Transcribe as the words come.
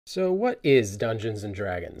So, what is Dungeons and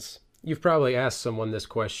Dragons? You've probably asked someone this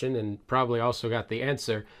question and probably also got the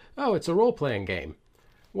answer, oh, it's a role playing game.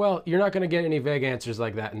 Well, you're not going to get any vague answers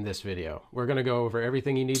like that in this video. We're going to go over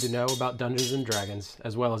everything you need to know about Dungeons and Dragons,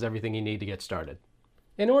 as well as everything you need to get started.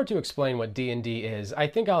 In order to explain what D&D is, I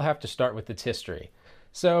think I'll have to start with its history.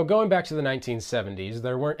 So, going back to the 1970s,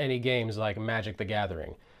 there weren't any games like Magic the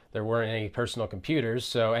Gathering. There weren't any personal computers,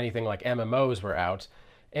 so anything like MMOs were out.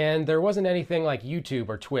 And there wasn't anything like YouTube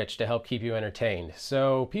or Twitch to help keep you entertained.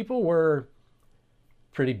 So people were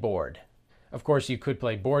pretty bored. Of course, you could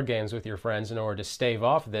play board games with your friends in order to stave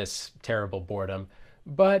off this terrible boredom,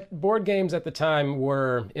 but board games at the time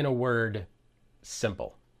were, in a word,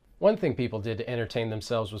 simple. One thing people did to entertain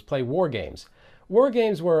themselves was play war games. War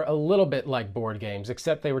games were a little bit like board games,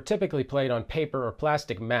 except they were typically played on paper or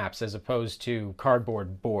plastic maps as opposed to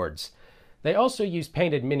cardboard boards. They also used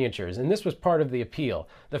painted miniatures, and this was part of the appeal,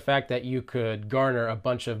 the fact that you could garner a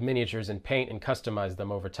bunch of miniatures and paint and customize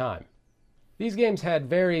them over time. These games had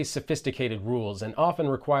very sophisticated rules and often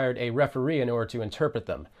required a referee in order to interpret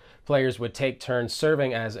them. Players would take turns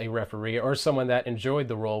serving as a referee, or someone that enjoyed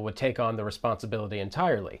the role would take on the responsibility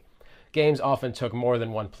entirely. Games often took more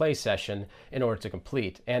than one play session in order to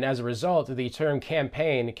complete, and as a result, the term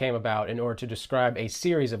campaign came about in order to describe a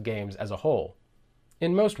series of games as a whole.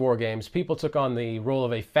 In most war games, people took on the role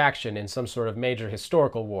of a faction in some sort of major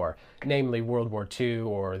historical war, namely World War II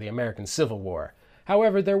or the American Civil War.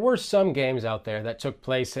 However, there were some games out there that took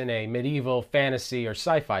place in a medieval, fantasy, or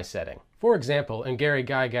sci-fi setting. For example, in Gary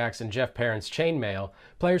Gygax and Jeff Perrin's Chainmail,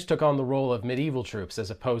 players took on the role of medieval troops as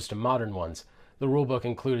opposed to modern ones. The rulebook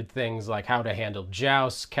included things like how to handle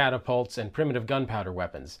jousts, catapults, and primitive gunpowder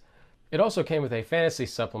weapons. It also came with a fantasy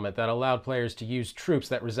supplement that allowed players to use troops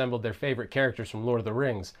that resembled their favorite characters from Lord of the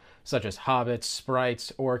Rings, such as hobbits,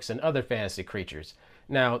 sprites, orcs, and other fantasy creatures.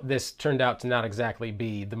 Now, this turned out to not exactly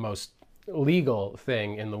be the most legal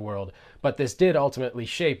thing in the world, but this did ultimately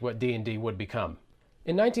shape what D&D would become.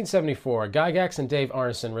 In 1974, Gygax and Dave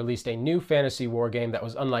Arneson released a new fantasy war game that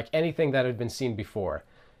was unlike anything that had been seen before.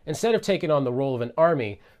 Instead of taking on the role of an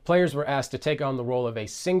army, players were asked to take on the role of a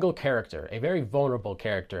single character, a very vulnerable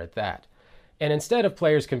character at that. And instead of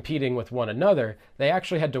players competing with one another, they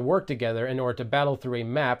actually had to work together in order to battle through a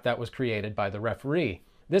map that was created by the referee.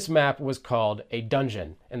 This map was called a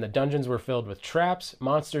dungeon, and the dungeons were filled with traps,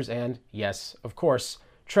 monsters, and, yes, of course,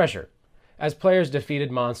 treasure. As players defeated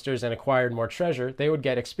monsters and acquired more treasure, they would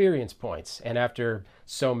get experience points, and after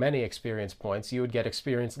so many experience points, you would get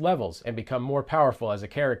experience levels and become more powerful as a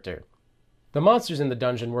character. The monsters in the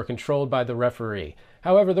dungeon were controlled by the referee.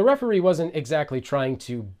 However, the referee wasn't exactly trying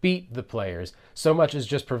to beat the players, so much as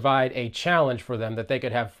just provide a challenge for them that they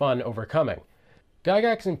could have fun overcoming.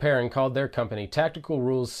 Gygax and Perrin called their company Tactical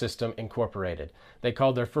Rules System Incorporated. They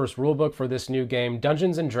called their first rulebook for this new game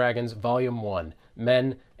Dungeons and Dragons Volume 1,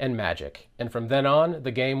 Men and Magic, and from then on,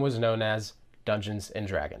 the game was known as Dungeons and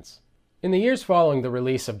Dragons. In the years following the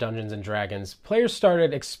release of Dungeons and Dragons, players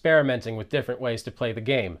started experimenting with different ways to play the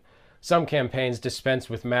game. Some campaigns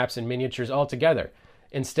dispensed with maps and miniatures altogether,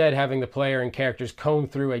 instead having the player and characters comb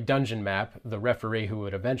through a dungeon map. The referee, who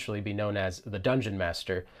would eventually be known as the Dungeon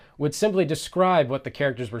Master, would simply describe what the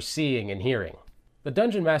characters were seeing and hearing. The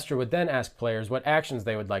Dungeon Master would then ask players what actions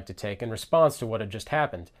they would like to take in response to what had just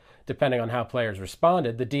happened. Depending on how players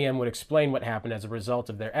responded, the DM would explain what happened as a result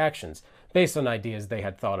of their actions, based on ideas they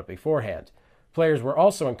had thought of beforehand. Players were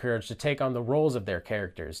also encouraged to take on the roles of their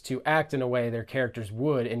characters, to act in a way their characters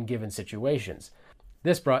would in given situations.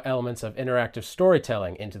 This brought elements of interactive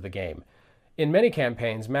storytelling into the game. In many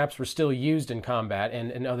campaigns, maps were still used in combat,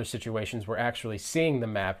 and in other situations where actually seeing the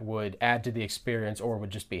map would add to the experience or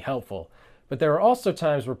would just be helpful. But there were also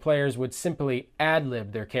times where players would simply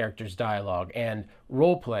ad-lib their characters' dialogue and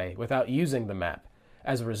roleplay without using the map.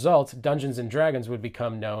 As a result, Dungeons and Dragons would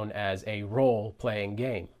become known as a role-playing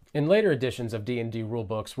game. In later editions of D&D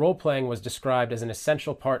rulebooks, role-playing was described as an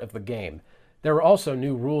essential part of the game. There were also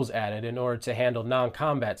new rules added in order to handle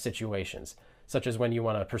non-combat situations, such as when you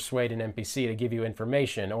want to persuade an NPC to give you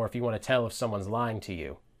information, or if you want to tell if someone's lying to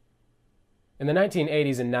you. In the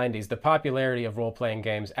 1980s and 90s, the popularity of role-playing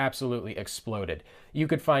games absolutely exploded. You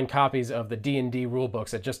could find copies of the D&D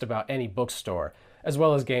rulebooks at just about any bookstore, as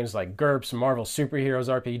well as games like GURPS, Marvel Superheroes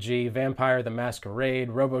RPG, Vampire the Masquerade,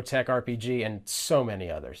 Robotech RPG, and so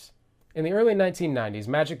many others. In the early 1990s,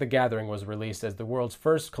 Magic the Gathering was released as the world's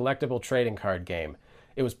first collectible trading card game.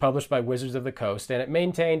 It was published by Wizards of the Coast, and it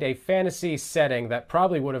maintained a fantasy setting that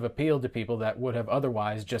probably would have appealed to people that would have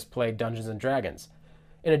otherwise just played Dungeons and Dragons.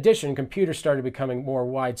 In addition, computers started becoming more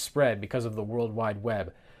widespread because of the World Wide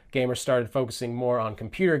Web. Gamers started focusing more on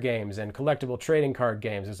computer games and collectible trading card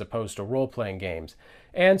games as opposed to role-playing games.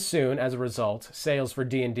 And soon, as a result, sales for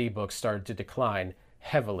D&D books started to decline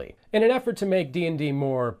heavily. In an effort to make D&D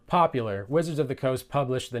more popular, Wizards of the Coast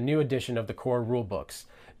published the new edition of the core rulebooks.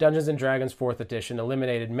 Dungeons & Dragons 4th edition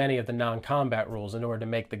eliminated many of the non-combat rules in order to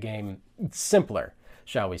make the game simpler,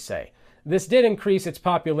 shall we say. This did increase its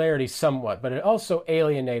popularity somewhat, but it also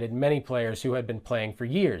alienated many players who had been playing for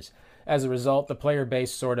years. As a result, the player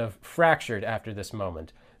base sort of fractured after this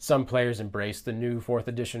moment. Some players embraced the new 4th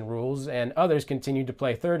edition rules, and others continued to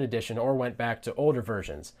play 3rd edition or went back to older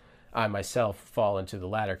versions. I myself fall into the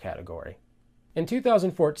latter category. In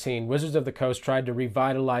 2014, Wizards of the Coast tried to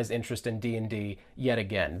revitalize interest in D&D yet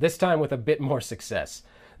again, this time with a bit more success.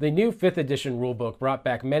 The new 5th edition rulebook brought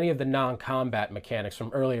back many of the non-combat mechanics from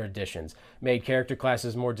earlier editions, made character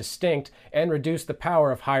classes more distinct, and reduced the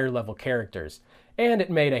power of higher-level characters. And it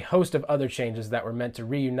made a host of other changes that were meant to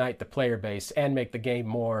reunite the player base and make the game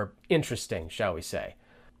more interesting, shall we say.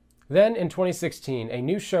 Then, in 2016, a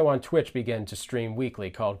new show on Twitch began to stream weekly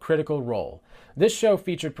called Critical Role. This show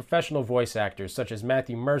featured professional voice actors such as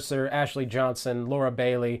Matthew Mercer, Ashley Johnson, Laura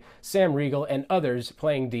Bailey, Sam Riegel, and others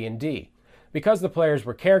playing D&D. Because the players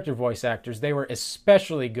were character voice actors, they were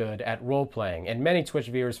especially good at role-playing, and many Twitch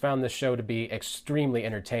viewers found this show to be extremely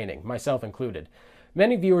entertaining, myself included.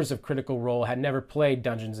 Many viewers of Critical Role had never played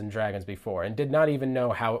Dungeons & Dragons before, and did not even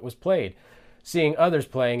know how it was played. Seeing others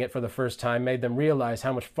playing it for the first time made them realize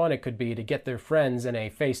how much fun it could be to get their friends in a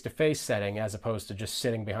face-to-face setting as opposed to just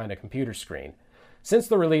sitting behind a computer screen. Since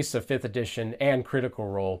the release of 5th edition and Critical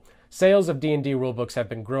Role, sales of D&D rulebooks have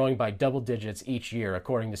been growing by double digits each year,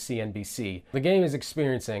 according to CNBC. The game is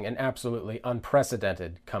experiencing an absolutely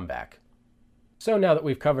unprecedented comeback. So now that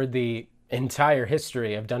we've covered the entire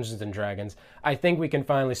history of Dungeons & Dragons, I think we can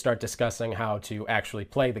finally start discussing how to actually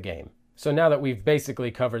play the game. So now that we've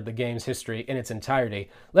basically covered the game's history in its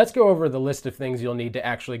entirety, let's go over the list of things you'll need to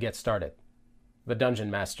actually get started. The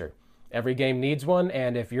Dungeon Master. Every game needs one,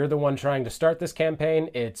 and if you're the one trying to start this campaign,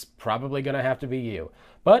 it's probably going to have to be you.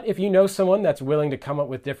 But if you know someone that's willing to come up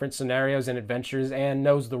with different scenarios and adventures and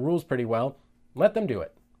knows the rules pretty well, let them do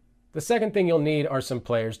it. The second thing you'll need are some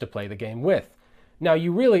players to play the game with. Now,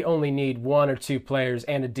 you really only need 1 or 2 players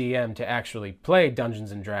and a DM to actually play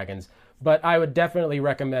Dungeons & Dragons, but I would definitely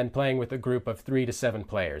recommend playing with a group of 3 to 7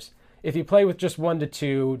 players. If you play with just 1 to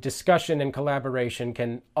 2, discussion and collaboration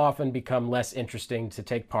can often become less interesting to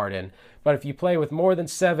take part in, but if you play with more than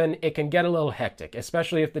 7, it can get a little hectic,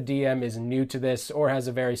 especially if the DM is new to this or has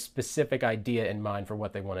a very specific idea in mind for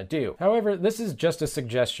what they want to do. However, this is just a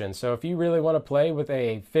suggestion, so if you really want to play with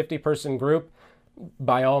a 50-person group,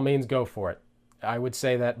 by all means go for it. I would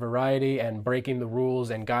say that variety and breaking the rules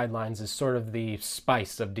and guidelines is sort of the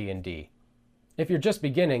spice of D&D. If you're just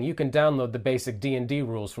beginning, you can download the basic D&D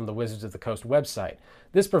rules from the Wizards of the Coast website.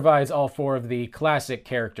 This provides all 4 of the classic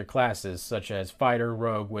character classes, such as Fighter,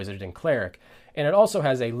 Rogue, Wizard, and Cleric, and it also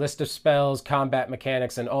has a list of spells, combat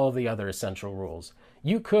mechanics, and all of the other essential rules.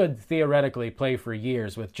 You could theoretically play for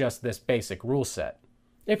years with just this basic rule set.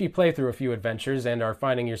 If you play through a few adventures and are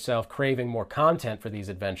finding yourself craving more content for these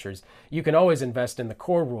adventures, you can always invest in the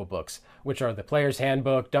core rulebooks, which are the Player's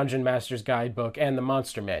Handbook, Dungeon Master's Guidebook, and the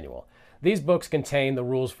Monster Manual. These books contain the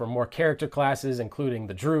rules for more character classes, including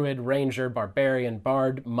the Druid, Ranger, Barbarian,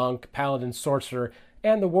 Bard, Monk, Paladin, Sorcerer,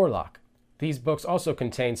 and the Warlock. These books also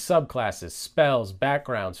contain subclasses, spells,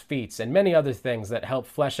 backgrounds, feats, and many other things that help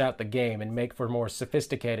flesh out the game and make for more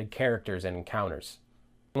sophisticated characters and encounters.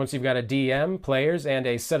 Once you've got a DM, players, and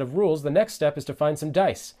a set of rules, the next step is to find some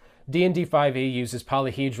dice. D&D 5e uses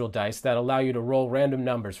polyhedral dice that allow you to roll random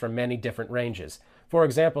numbers from many different ranges. For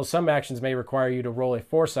example, some actions may require you to roll a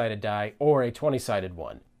 4-sided die or a 20-sided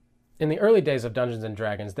one. In the early days of Dungeons &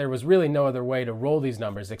 Dragons, there was really no other way to roll these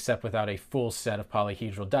numbers except without a full set of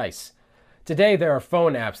polyhedral dice. Today, there are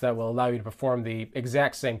phone apps that will allow you to perform the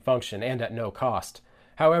exact same function and at no cost.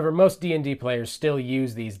 However, most D&D players still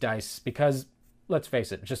use these dice because, let's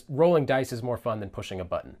face it, just rolling dice is more fun than pushing a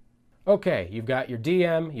button. Okay, you've got your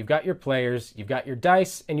DM, you've got your players, you've got your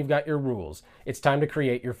dice, and you've got your rules. It's time to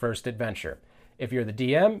create your first adventure. If you're the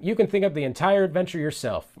DM, you can think up the entire adventure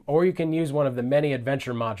yourself, or you can use one of the many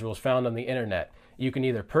adventure modules found on the internet. You can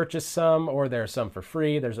either purchase some, or there are some for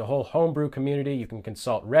free. There's a whole homebrew community. You can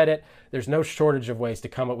consult Reddit. There's no shortage of ways to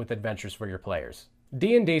come up with adventures for your players.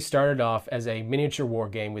 D&D started off as a miniature war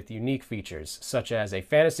game with unique features, such as a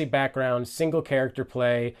fantasy background, single character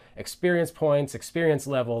play, experience points, experience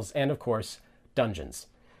levels, and of course, dungeons.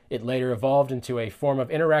 It later evolved into a form of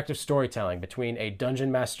interactive storytelling between a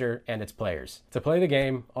dungeon master and its players. To play the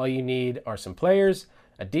game, all you need are some players,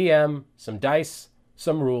 a DM, some dice,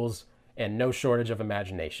 some rules, and no shortage of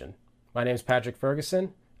imagination. My name is Patrick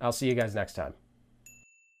Ferguson. I'll see you guys next time.